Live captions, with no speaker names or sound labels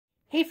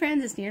Hey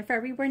friends, it's Nina for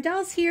Reborn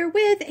Dolls here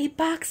with a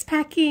box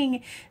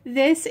packing.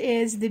 This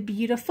is the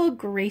beautiful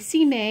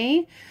Gracie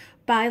May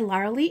by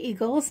Laura Lee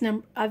Eagles,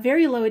 a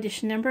very low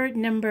edition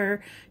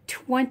number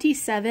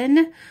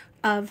 27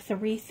 of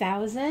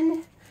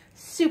 3000.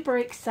 Super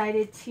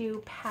excited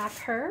to pack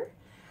her.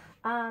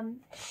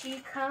 She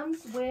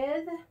comes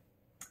with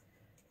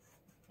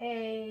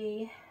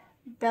a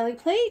belly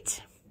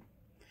plate.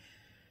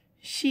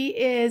 She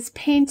is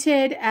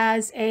painted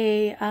as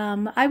a,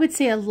 I would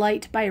say a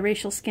light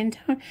biracial skin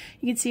tone.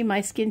 You can see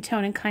my skin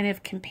tone and kind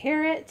of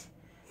compare it.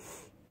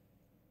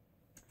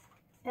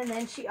 And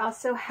then she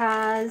also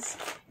has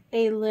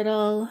a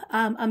little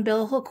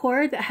umbilical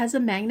cord that has a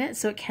magnet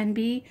so it can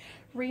be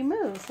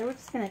removed. So we're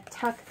just going to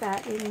tuck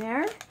that in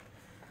there.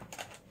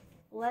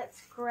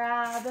 Let's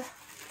grab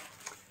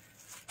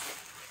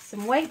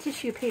some white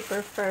tissue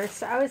paper first.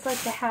 So I always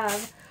like to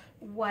have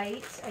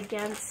white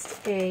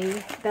against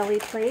a belly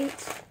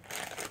plate,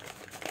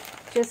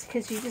 just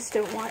because you just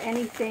don't want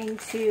anything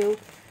to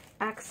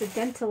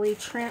accidentally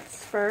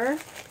transfer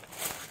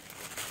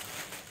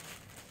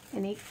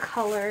any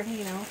color,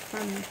 you know,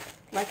 from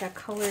like a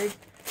colored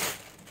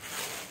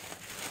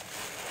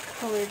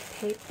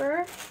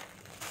paper.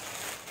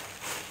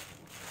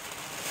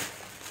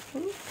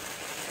 Ooh.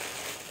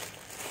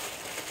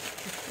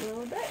 Just a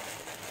little bit.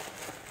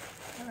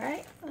 All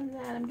right, and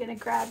then I'm going to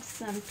grab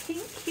some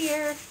pink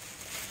here.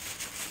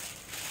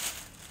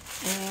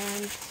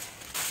 And I'm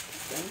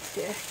going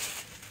to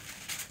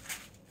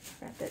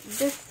wrap it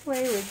this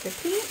way with the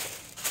pink.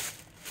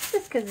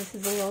 Just because this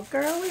is a little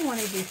girl, we want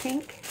to do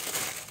pink.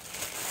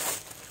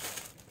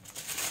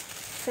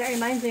 That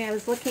reminds me, I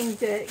was looking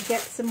to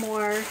get some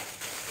more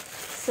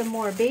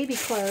baby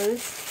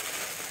clothes.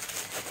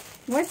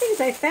 One of the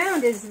things I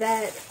found is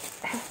that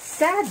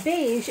sad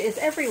beige is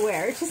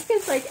everywhere. It just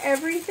feels like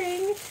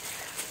everything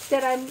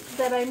that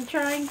I'm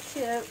trying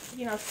to,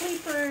 you know,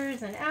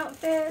 sleepers and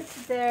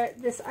outfits,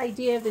 this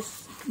idea of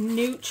this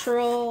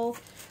neutral,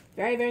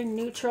 very, very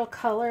neutral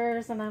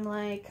colors, and I'm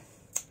like,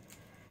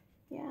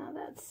 yeah,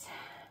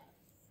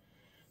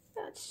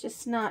 that's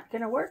just not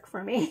gonna work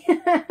for me.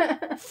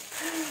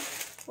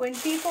 When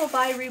people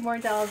buy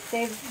Reborn Dolls,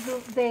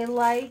 they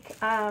like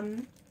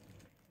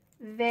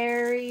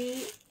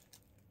very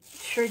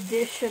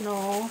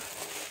traditional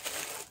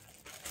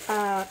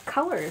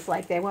colors,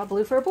 like they want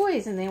blue for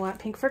boys and they want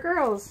pink for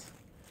girls.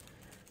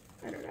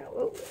 I don't know.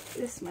 Oh,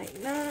 this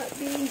might not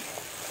be.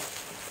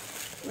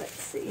 Let's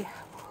see.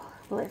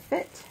 Will it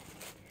fit?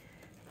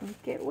 I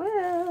think it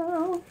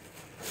will.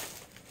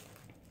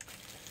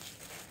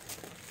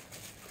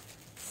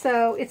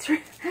 So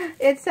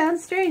it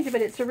sounds strange,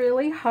 but it's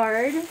really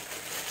hard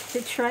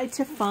to try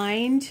to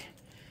find,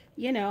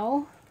 you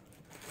know,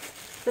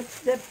 the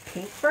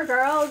pink for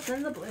girls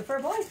and the blue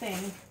for boys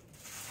thing.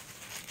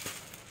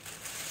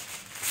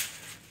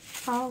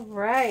 All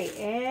right,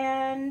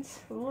 and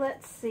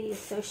let's see.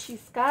 So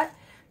she's got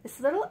this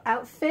little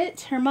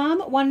outfit. Her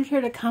mom wanted her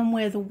to come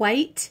with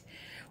white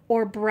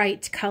or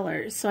bright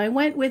colors. So I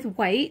went with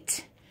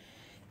white.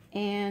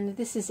 And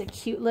this is a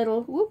cute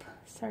little, whoop,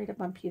 sorry to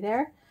bump you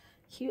there.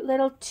 Cute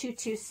little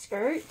tutu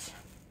skirt.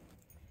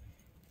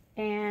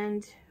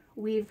 And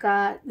we've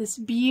got this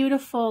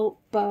beautiful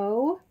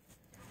bow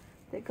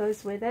that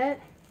goes with it.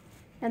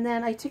 And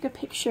then I took a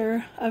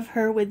picture of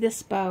her with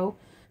this bow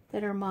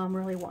that her mom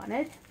really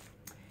wanted.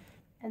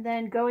 And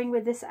then going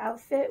with this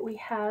outfit, we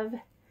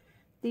have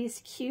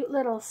these cute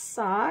little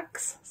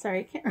socks. Sorry,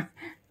 I can't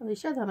really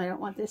show them. I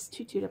don't want this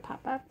tutu to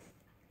pop up.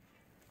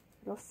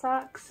 Little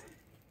socks.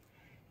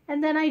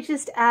 And then I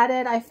just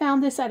added, I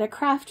found this at a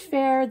craft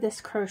fair,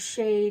 this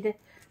crocheted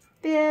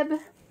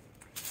bib.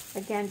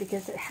 Again,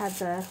 because it has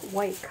the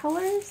white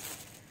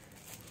colors.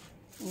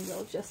 And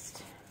we'll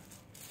just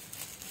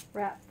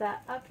wrap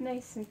that up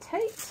nice and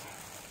tight.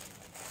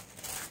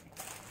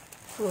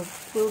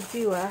 We'll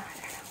do a,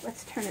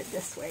 let's turn it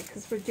this way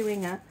because we're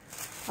doing a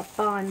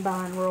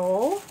bonbon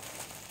roll.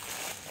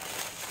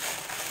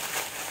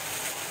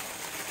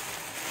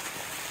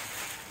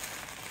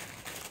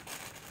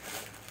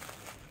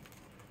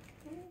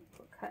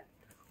 We'll cut.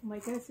 Oh my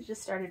goodness, it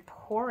just started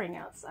pouring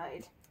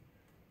outside.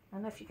 I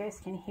don't know if you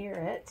guys can hear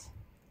it.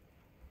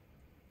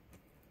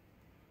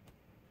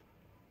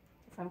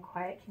 If I'm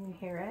quiet, can you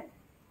hear it?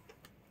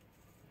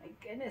 My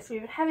goodness,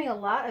 we've been having a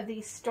lot of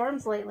these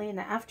storms lately in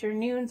the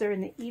afternoons or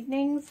in the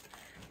evenings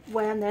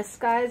when the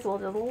skies will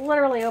just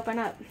literally open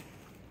up.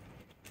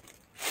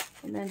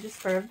 And then just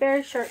for a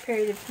very short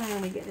period of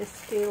time we get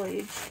this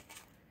deluge.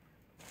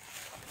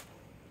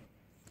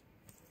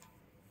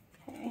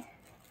 Okay.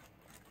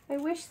 I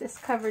wish this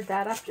covered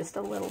that up just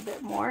a little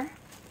bit more.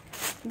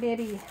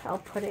 Maybe I'll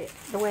put it,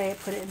 the way I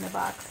put it in the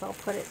box, I'll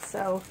put it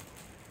so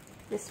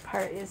this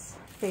part is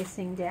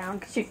facing down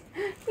because you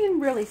can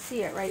really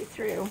see it right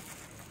through.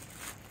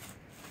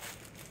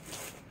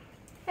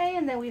 Okay,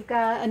 and then we've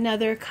got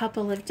another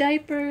couple of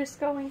diapers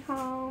going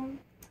home.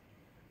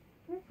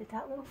 Where did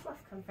that little fluff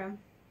come from?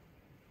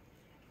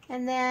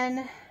 And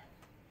then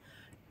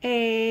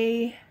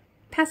a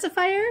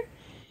pacifier,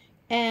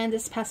 and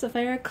this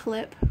pacifier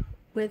clip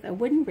with a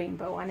wooden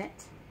rainbow on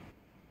it.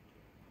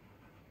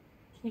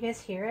 Can you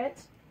guys hear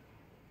it?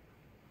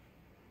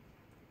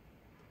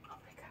 Oh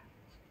my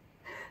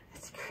gosh,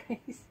 that's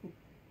crazy.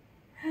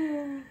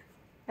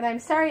 And I'm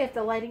sorry if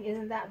the lighting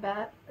isn't that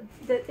bad,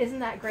 isn't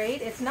that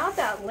great. It's not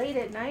that late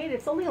at night.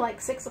 It's only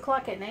like 6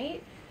 o'clock at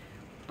night.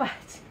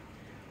 But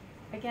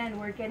again,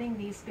 we're getting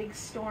these big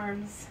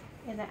storms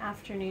in the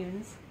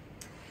afternoons.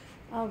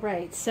 All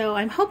right, so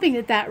I'm hoping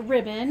that that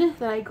ribbon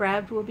that I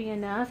grabbed will be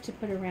enough to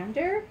put around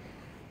her.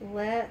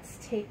 Let's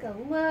take a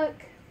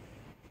look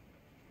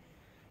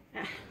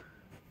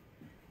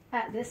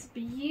at this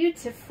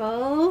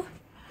beautiful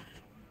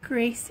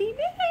Gracie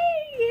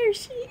May. Here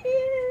she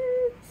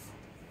is.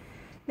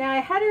 Now I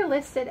had her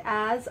listed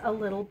as a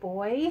little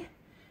boy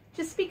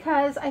just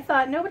because I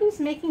thought nobody's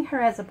making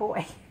her as a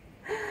boy.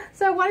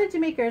 So I wanted to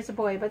make her as a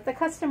boy, but the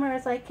customer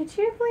is like, could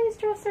you please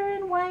dress her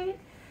in white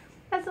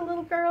as a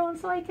little girl and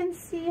so I can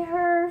see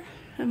her?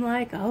 I'm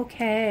like,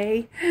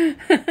 okay.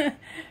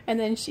 And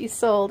then she's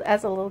sold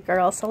as a little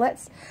girl. So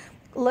let's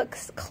look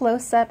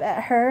close up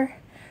at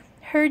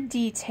her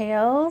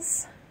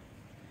details.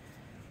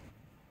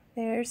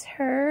 There's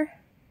her.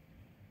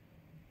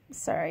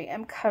 Sorry,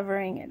 I'm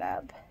covering it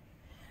up.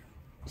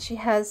 She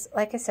has,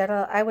 like I said,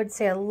 I would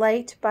say a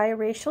light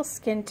biracial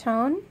skin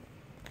tone.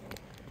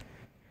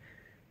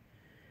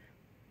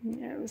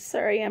 No,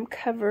 sorry, I'm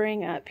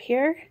covering up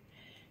here.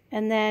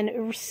 And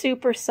then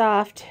super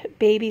soft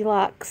baby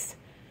locks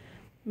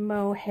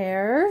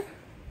mohair.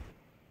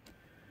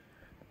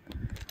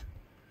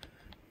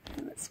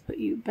 Let's put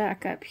you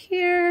back up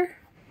here.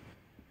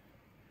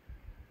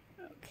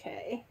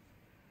 Okay.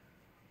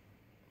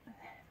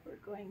 We're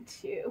going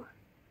to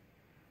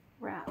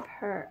wrap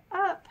her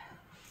up.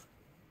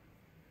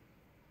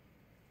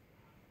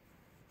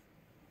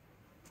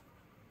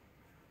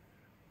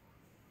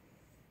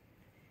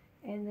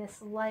 In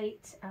this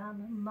light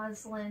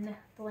muslin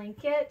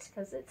blanket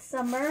because it's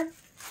summer.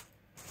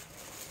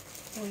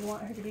 We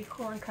want her to be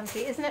cool and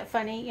comfy. Isn't it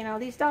funny? You know,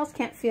 these dolls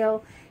can't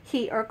feel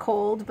heat or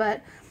cold,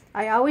 but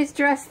I always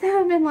dress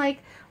them in like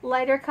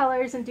lighter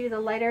colors and do the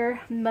lighter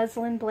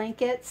muslin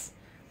blankets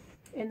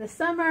in the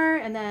summer,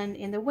 and then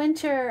in the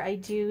winter I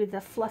do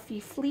the fluffy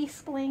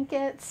fleece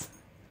blankets.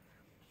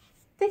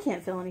 They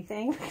can't feel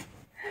anything.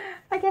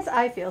 I guess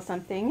I feel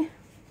something.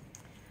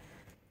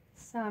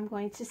 So I'm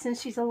going to,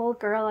 since she's a little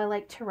girl, I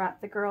like to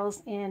wrap the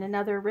girls in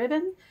another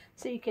ribbon.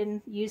 So you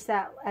can use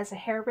that as a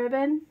hair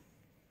ribbon,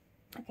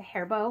 like a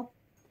hair bow.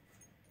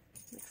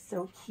 Looks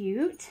so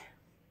cute.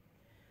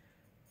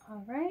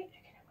 All right,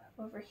 I'm gonna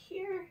move over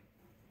here.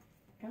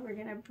 And we're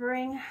gonna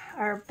bring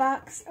our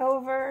box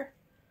over.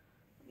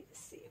 Let me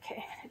just see,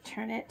 okay, I'm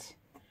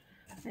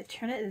gonna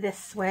turn it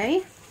this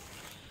way.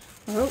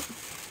 Oh.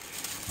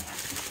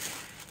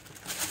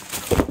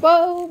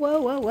 Whoa, whoa,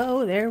 whoa,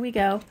 whoa, there we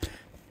go.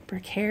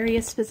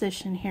 Precarious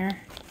position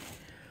here.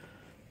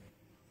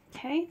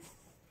 Okay.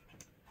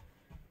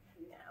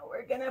 Now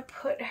we're gonna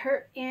put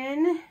her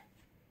in,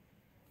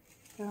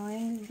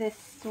 going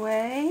this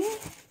way.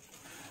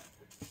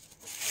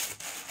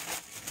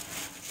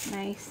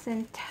 Nice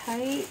and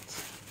tight.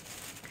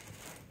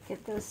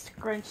 Get those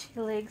scrunchy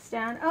legs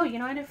down. Oh, you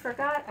know what I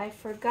forgot? I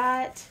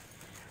forgot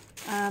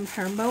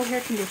her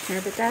mohair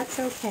conditioner, but that's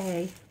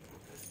okay.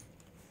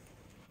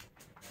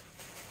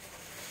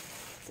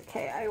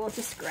 Okay, I will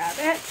just grab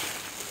it.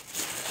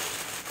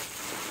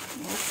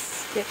 We'll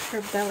stick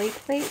her belly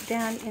plate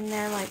down in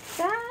there like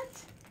that.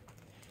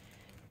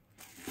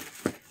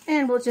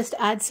 And we'll just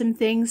add some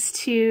things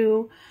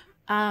to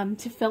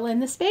fill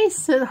in the space.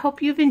 So I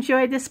hope you've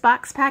enjoyed this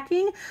box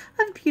packing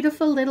of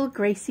beautiful little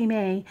Gracie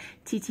May.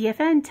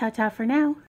 TTFN, ta-ta for now.